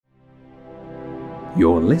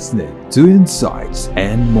You're listening to Insights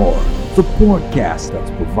and More, the podcast that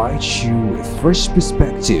provides you with fresh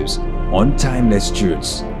perspectives on timeless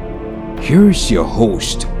truths. Here's your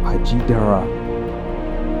host, Ajidara.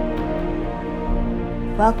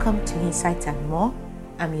 Welcome to Insights and More.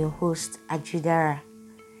 I'm your host, Ajidara.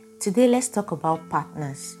 Today, let's talk about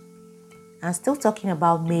partners. I'm still talking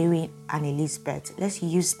about Mary and Elizabeth. Let's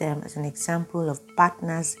use them as an example of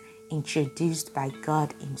partners introduced by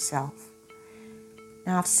God Himself.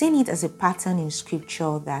 Now, I've seen it as a pattern in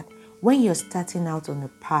scripture that when you're starting out on a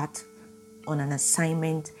path, on an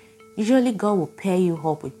assignment, usually God will pair you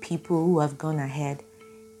up with people who have gone ahead,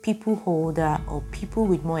 people older, or people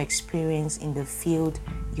with more experience in the field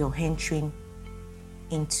you're entering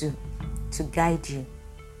into to guide you.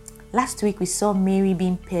 Last week, we saw Mary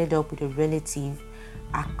being paired up with a relative,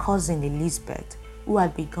 her cousin Elizabeth, who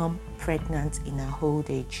had become pregnant in her old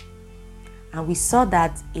age. And we saw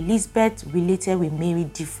that Elizabeth related with Mary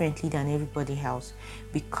differently than everybody else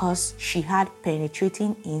because she had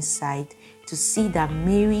penetrating insight to see that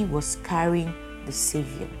Mary was carrying the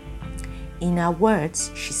Savior. In her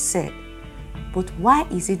words, she said, "But why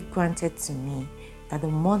is it granted to me that the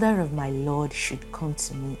mother of my Lord should come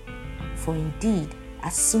to me? For indeed,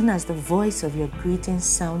 as soon as the voice of your greeting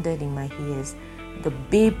sounded in my ears, the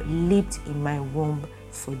babe leaped in my womb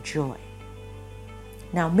for joy."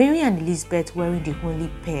 Now, Mary and Elizabeth weren't the only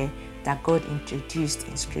pair that God introduced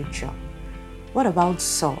in Scripture. What about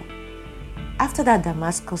Saul? After that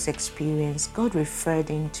Damascus experience, God referred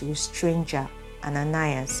him to a stranger,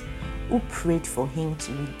 Ananias, who prayed for him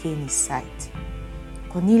to regain his sight.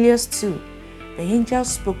 Cornelius too, the angel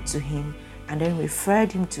spoke to him and then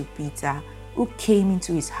referred him to Peter, who came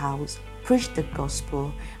into his house, preached the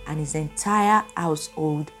gospel, and his entire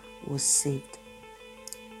household was saved.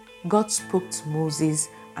 God spoke to Moses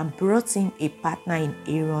and brought him a partner in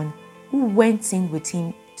Aaron, who went in with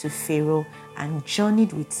him to Pharaoh and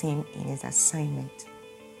journeyed with him in his assignment.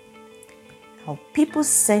 Now, people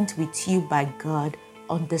sent with you by God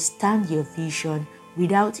understand your vision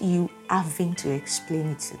without you having to explain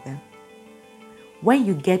it to them. When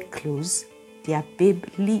you get close, their babe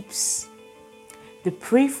leaps. They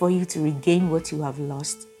pray for you to regain what you have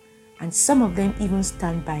lost, and some of them even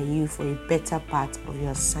stand by you for a better part of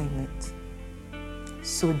your assignment.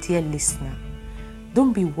 So, dear listener,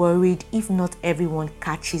 don't be worried if not everyone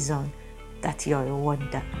catches on that you're a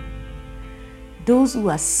wonder. Those who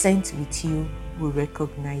are sent with you will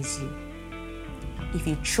recognize you. If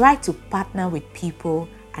you try to partner with people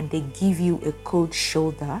and they give you a cold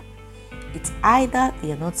shoulder, it's either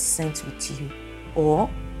they are not sent with you or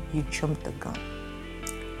you jump the gun.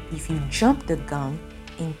 If you jump the gun,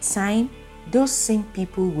 in time, those same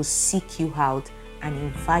people will seek you out and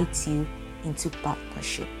invite you into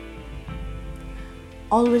partnership.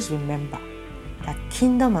 Always remember that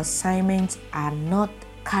kingdom assignments are not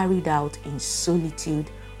carried out in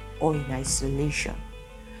solitude or in isolation.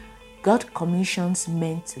 God commissions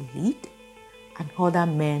men to lead and other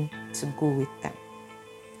men to go with them.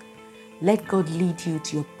 Let God lead you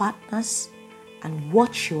to your partners and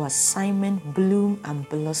watch your assignment bloom and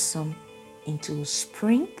blossom into a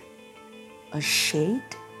spring, a shade,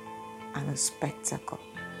 and a spectacle.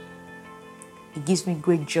 It gives me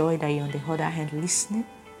great joy that you're on the other hand listening.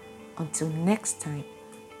 Until next time,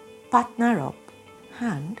 partner up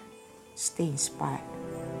and stay inspired.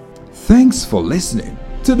 Thanks for listening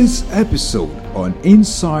to this episode on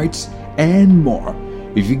Insights and More.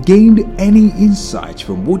 If you gained any insights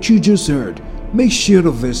from what you just heard, make sure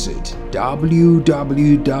to visit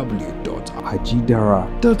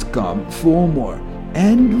www.ajidara.com for more.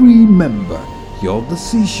 And remember, your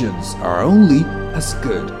decisions are only as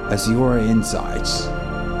good as your insights.